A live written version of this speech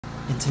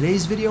In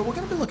today's video, we're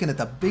going to be looking at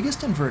the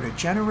biggest inverter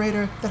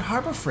generator that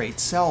Harbor Freight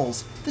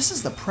sells. This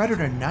is the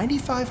Predator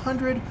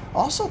 9500,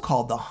 also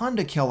called the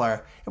Honda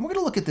Killer. And we're going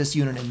to look at this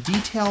unit in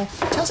detail,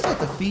 test out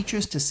the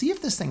features to see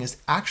if this thing is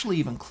actually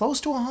even close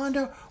to a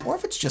Honda or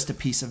if it's just a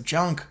piece of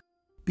junk.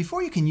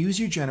 Before you can use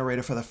your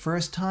generator for the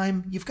first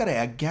time, you've got to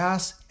add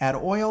gas, add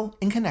oil,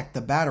 and connect the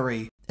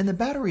battery. And the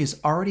battery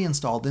is already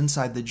installed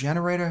inside the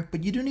generator,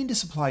 but you do need to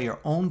supply your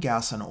own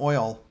gas and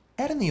oil.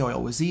 Adding the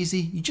oil was easy.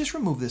 You just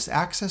remove this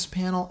access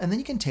panel and then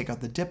you can take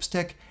out the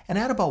dipstick and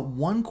add about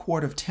 1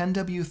 quart of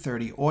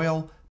 10W30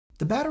 oil.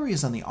 The battery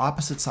is on the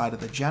opposite side of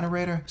the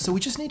generator, so we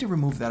just need to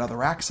remove that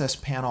other access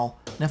panel.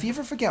 Now if you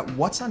ever forget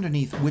what's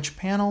underneath which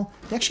panel,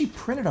 they actually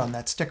printed on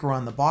that sticker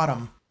on the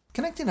bottom.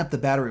 Connecting up the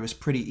battery was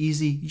pretty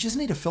easy. You just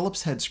need a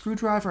Phillips head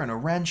screwdriver and a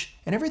wrench,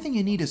 and everything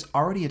you need is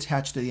already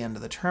attached to the end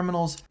of the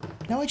terminals.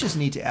 Now I just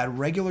need to add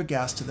regular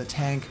gas to the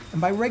tank, and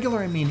by regular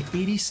I mean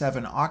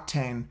 87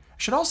 octane. I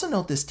should also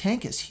note this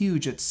tank is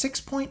huge at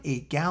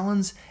 6.8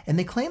 gallons, and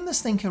they claim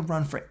this thing can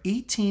run for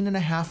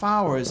 18.5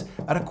 hours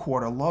at a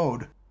quarter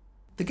load.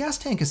 The gas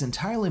tank is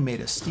entirely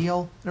made of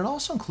steel, and it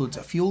also includes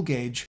a fuel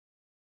gauge.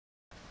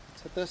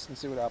 Let's hit this and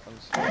see what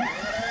happens.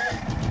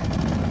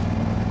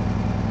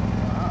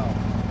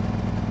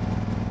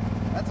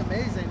 That's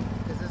amazing,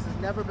 because this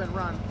has never been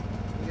run.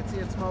 You can see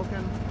it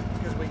smoking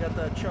because we got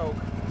the choke.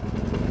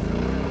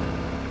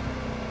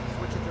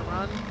 Switch it to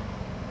run.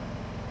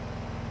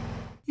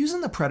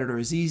 Using the Predator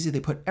is easy. They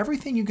put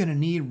everything you're going to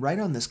need right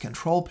on this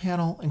control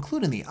panel,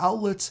 including the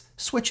outlets,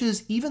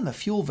 switches, even the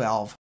fuel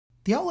valve.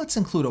 The outlets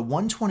include a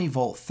 120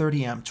 volt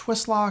 30 amp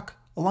twist lock,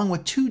 along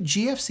with 2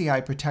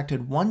 GFCI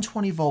protected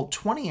 120 volt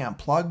 20 amp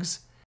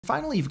plugs.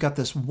 Finally, you've got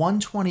this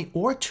 120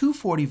 or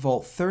 240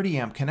 volt 30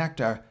 amp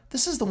connector.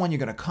 This is the one you're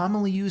going to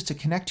commonly use to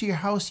connect to your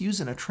house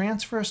using a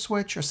transfer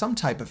switch or some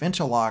type of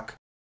interlock.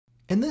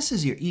 And this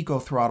is your eco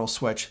throttle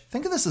switch.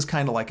 Think of this as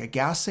kind of like a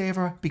gas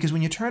saver, because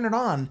when you turn it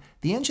on,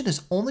 the engine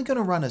is only going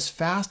to run as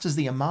fast as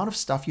the amount of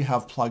stuff you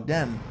have plugged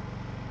in.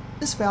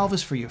 This valve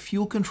is for your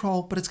fuel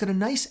control, but it's got a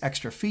nice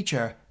extra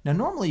feature. Now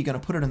normally you're going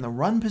to put it in the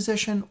run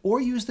position or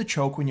use the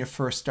choke when you're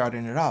first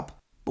starting it up.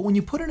 But when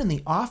you put it in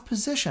the off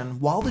position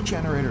while the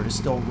generator is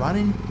still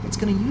running, it's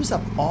going to use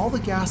up all the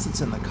gas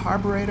that's in the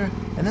carburetor,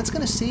 and that's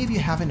going to save you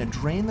having to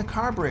drain the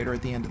carburetor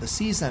at the end of the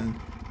season.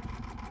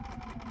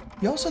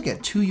 You also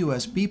get 2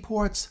 USB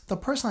ports, though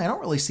personally I don't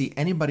really see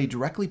anybody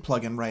directly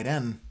plugging right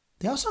in.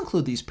 They also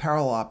include these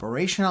parallel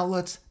operation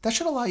outlets that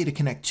should allow you to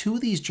connect 2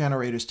 of these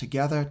generators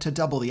together to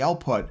double the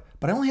output,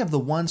 but I only have the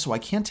one so I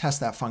can't test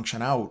that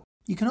function out.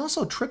 You can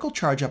also trickle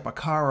charge up a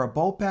car or a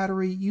boat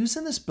battery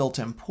using this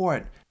built-in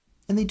port.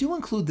 And they do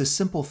include this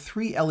simple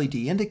 3 LED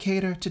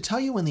indicator to tell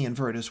you when the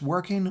inverter is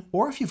working,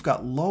 or if you've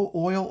got low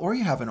oil or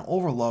you have an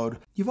overload.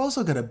 You've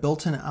also got a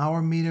built-in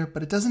hour meter,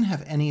 but it doesn't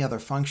have any other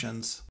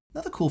functions.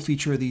 Another cool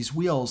feature of these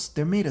wheels,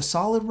 they're made of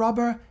solid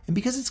rubber, and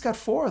because it's got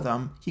 4 of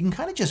them, you can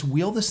kind of just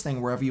wheel this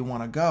thing wherever you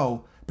want to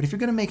go. But if you're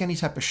going to make any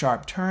type of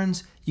sharp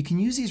turns, you can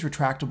use these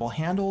retractable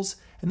handles,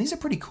 and these are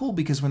pretty cool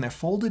because when they're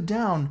folded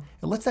down,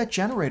 it lets that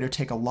generator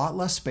take a lot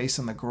less space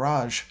in the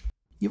garage.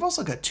 You've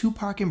also got 2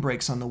 parking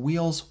brakes on the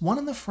wheels, one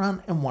in the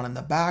front and one in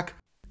the back.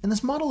 And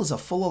this model is a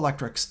full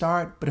electric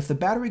start, but if the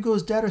battery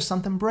goes dead or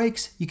something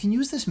breaks, you can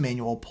use this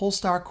manual pull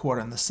start cord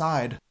on the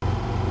side. So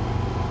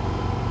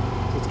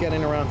it's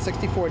getting around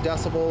 64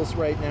 decibels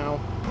right now.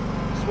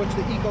 Switch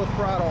the eco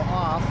throttle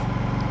off.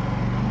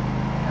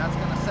 That's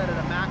going to set it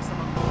at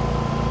maximum.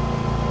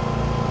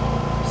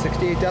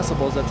 68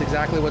 decibels, that's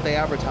exactly what they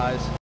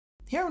advertise.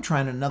 Here I'm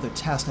trying another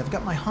test. I've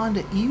got my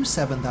Honda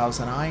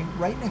EU7000i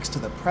right next to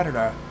the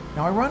Predator.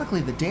 Now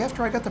ironically, the day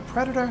after I got the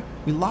Predator,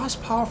 we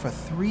lost power for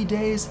 3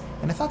 days,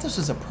 and I thought this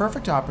was a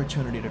perfect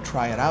opportunity to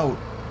try it out.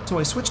 So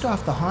I switched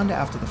off the Honda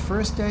after the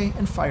first day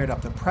and fired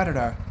up the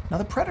Predator. Now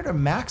the Predator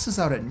maxes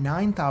out at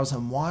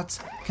 9,000 watts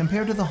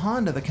compared to the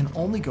Honda that can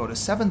only go to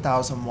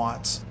 7,000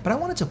 watts. But I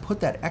wanted to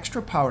put that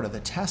extra power to the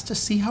test to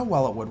see how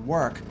well it would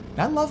work.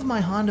 Now, I love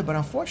my Honda, but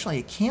unfortunately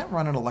it can't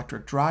run an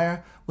electric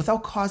dryer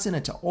without causing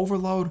it to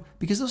overload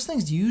because those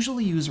things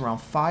usually use around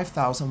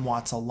 5,000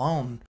 watts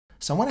alone.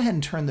 So I went ahead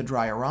and turned the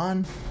dryer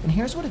on, and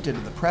here's what it did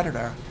to the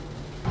Predator.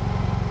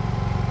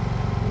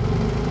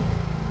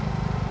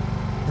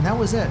 And that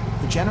was it.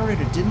 The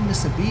generator didn't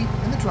miss a beat,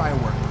 and the dryer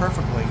worked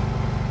perfectly.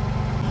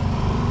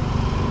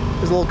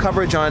 There's a little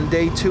coverage on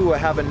day 2 of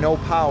having no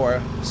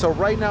power. So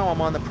right now I'm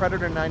on the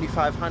Predator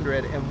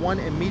 9500, and one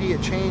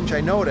immediate change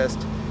I noticed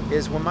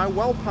is when my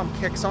well pump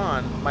kicks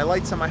on, my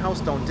lights in my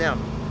house don't dim.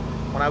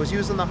 When I was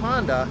using the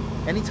Honda,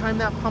 anytime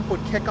that pump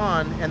would kick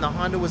on and the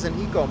Honda was in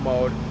eco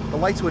mode, the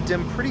lights would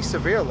dim pretty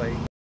severely.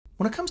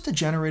 When it comes to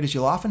generators,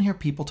 you'll often hear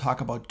people talk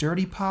about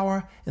dirty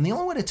power, and the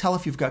only way to tell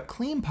if you've got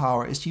clean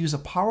power is to use a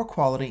power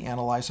quality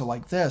analyzer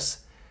like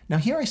this. Now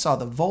here I saw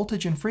the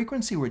voltage and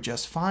frequency were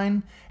just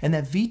fine, and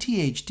that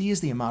VTHD is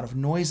the amount of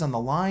noise on the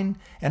line,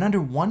 and under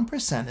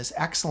 1% is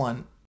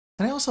excellent.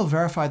 And I also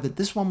verified that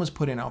this one was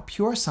putting out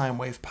pure sine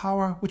wave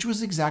power, which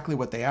was exactly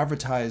what they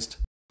advertised.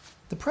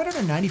 The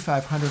Predator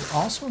 9500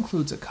 also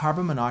includes a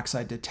carbon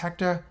monoxide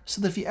detector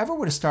so that if you ever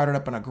were to start it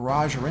up in a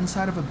garage or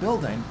inside of a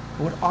building,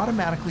 it would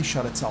automatically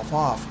shut itself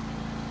off.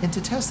 And to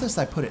test this,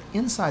 I put it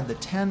inside the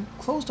tent,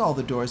 closed all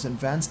the doors and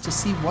vents to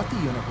see what the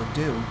unit would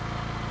do.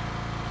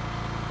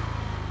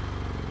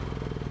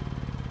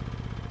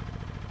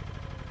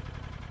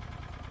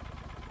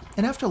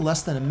 And after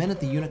less than a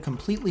minute, the unit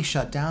completely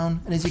shut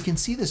down, and as you can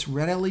see, this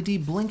red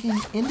LED blinking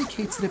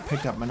indicates that it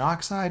picked up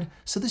monoxide,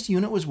 so this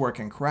unit was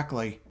working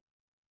correctly.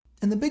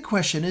 And the big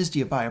question is, do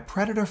you buy a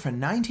Predator for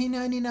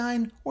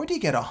 $19.99 or do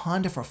you get a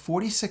Honda for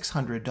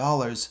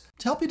 $4,600?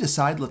 To help you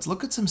decide, let's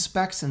look at some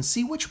specs and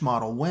see which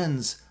model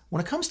wins.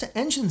 When it comes to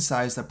engine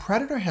size, the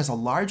Predator has a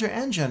larger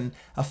engine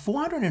of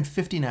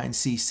 459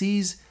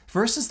 cc's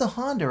versus the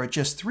Honda at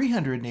just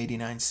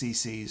 389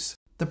 cc's.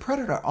 The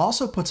Predator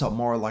also puts out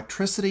more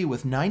electricity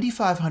with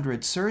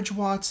 9,500 surge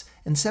watts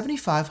and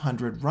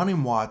 7,500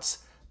 running watts.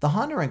 The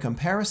Honda in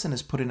comparison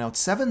is putting out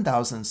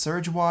 7,000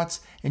 surge watts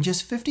and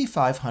just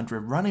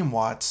 5,500 running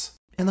watts.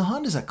 And the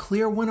Honda is a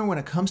clear winner when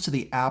it comes to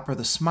the app or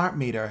the smart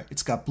meter.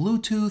 It's got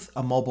Bluetooth,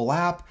 a mobile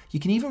app, you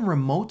can even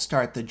remote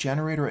start the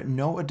generator at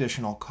no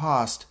additional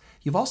cost.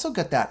 You've also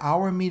got that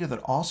hour meter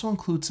that also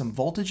includes some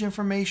voltage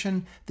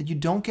information that you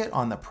don't get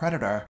on the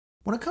Predator.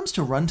 When it comes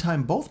to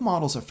runtime, both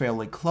models are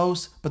fairly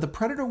close, but the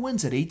Predator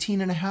wins at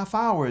 18.5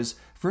 hours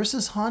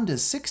versus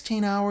Honda's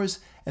 16 hours,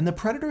 and the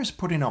Predator is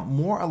putting out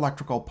more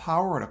electrical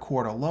power at a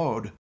quarter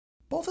load.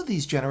 Both of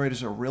these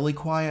generators are really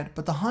quiet,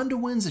 but the Honda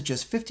wins at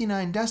just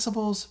 59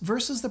 decibels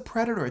versus the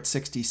Predator at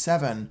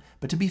 67.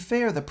 But to be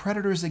fair, the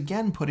Predator is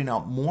again putting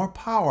out more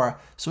power,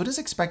 so it is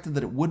expected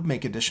that it would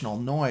make additional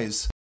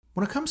noise.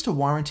 When it comes to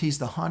warranties,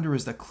 the Honda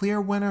is the clear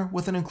winner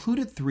with an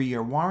included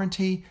 3-year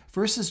warranty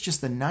versus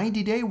just the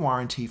 90-day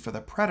warranty for the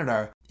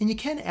Predator. And you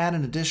can add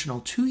an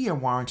additional 2-year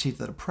warranty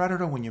to the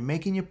Predator when you're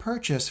making your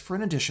purchase for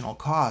an additional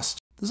cost.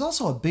 There's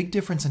also a big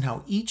difference in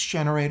how each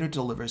generator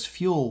delivers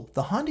fuel.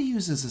 The Honda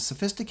uses a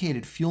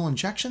sophisticated fuel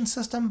injection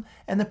system,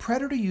 and the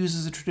Predator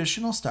uses a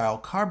traditional style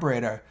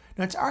carburetor.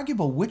 Now it's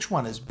arguable which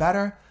one is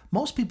better.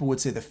 Most people would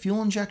say the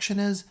fuel injection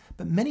is,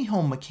 but many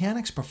home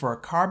mechanics prefer a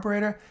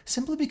carburetor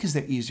simply because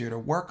they're easier to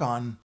work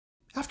on.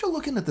 After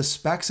looking at the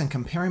specs and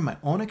comparing my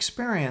own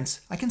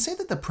experience, I can say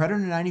that the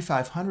Predator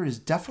 9500 is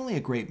definitely a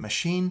great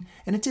machine,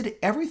 and it did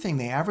everything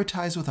they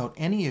advertised without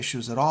any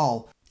issues at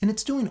all. And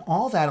it's doing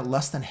all that at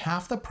less than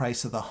half the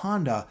price of the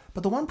Honda.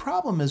 But the one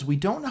problem is we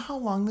don't know how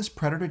long this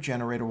Predator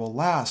generator will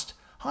last.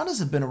 Hondas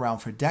have been around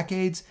for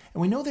decades,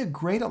 and we know they're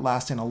great at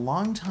lasting a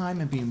long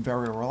time and being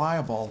very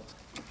reliable.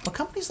 But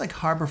companies like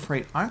Harbor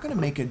Freight aren't going to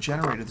make a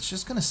generator that's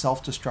just going to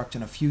self-destruct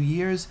in a few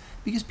years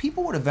because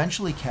people would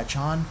eventually catch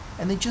on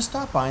and they just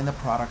stop buying the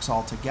products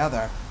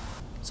altogether.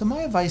 So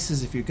my advice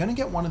is if you're going to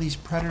get one of these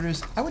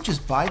Predators, I would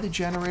just buy the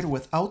generator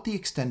without the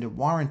extended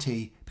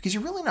warranty because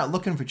you're really not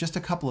looking for just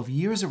a couple of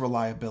years of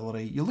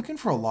reliability, you're looking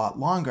for a lot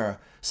longer.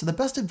 So the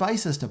best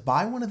advice is to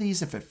buy one of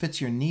these if it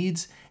fits your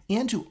needs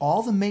and do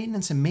all the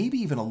maintenance and maybe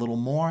even a little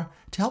more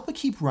to help it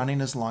keep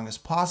running as long as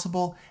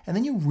possible, and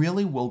then you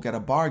really will get a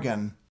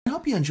bargain. I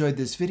hope you enjoyed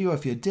this video.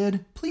 If you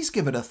did, please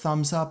give it a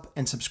thumbs up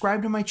and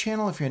subscribe to my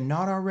channel if you're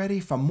not already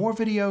for more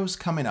videos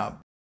coming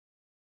up.